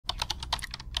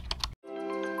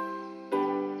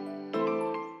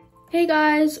Hey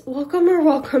guys, welcome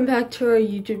back to our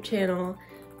YouTube channel.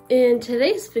 In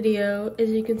today's video, as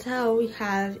you can tell, we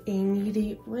have a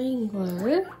needy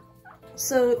wrangler.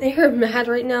 So they are mad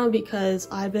right now because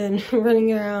I've been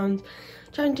running around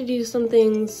trying to do some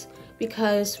things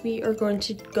because we are going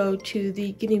to go to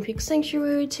the guinea pig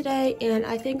sanctuary today, and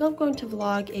I think I'm going to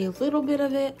vlog a little bit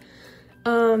of it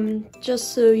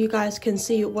just so you guys can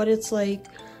see what it's like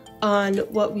on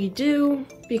what we do,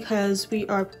 because we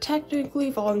are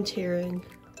technically volunteering.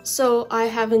 So I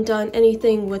haven't done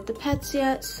anything with the pets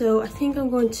yet, so I think I'm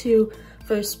going to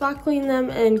first spot clean them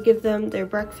and give them their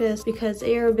breakfast because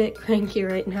they are a bit cranky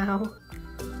right now.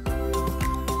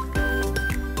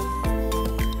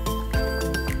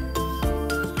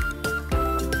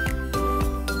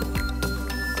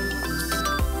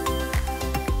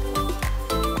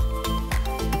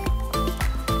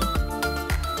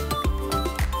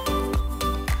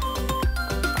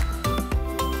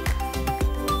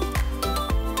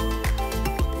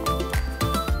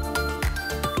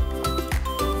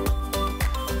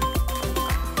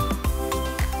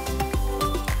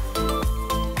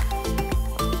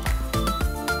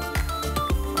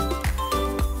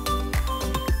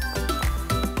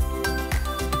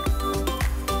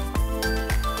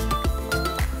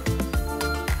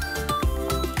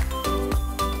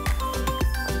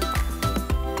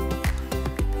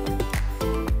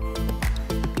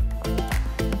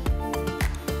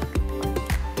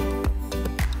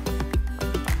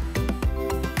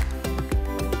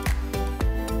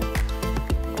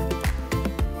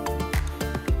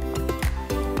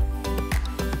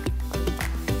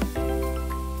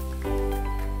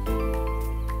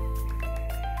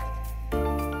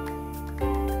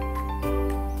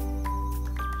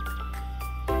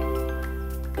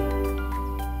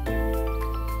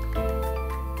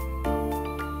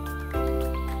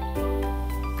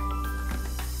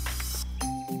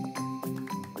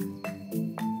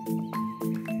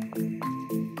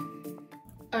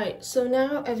 Alright, so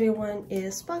now everyone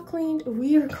is spot cleaned.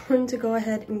 We are going to go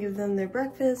ahead and give them their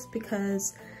breakfast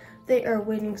because they are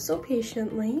waiting so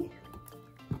patiently.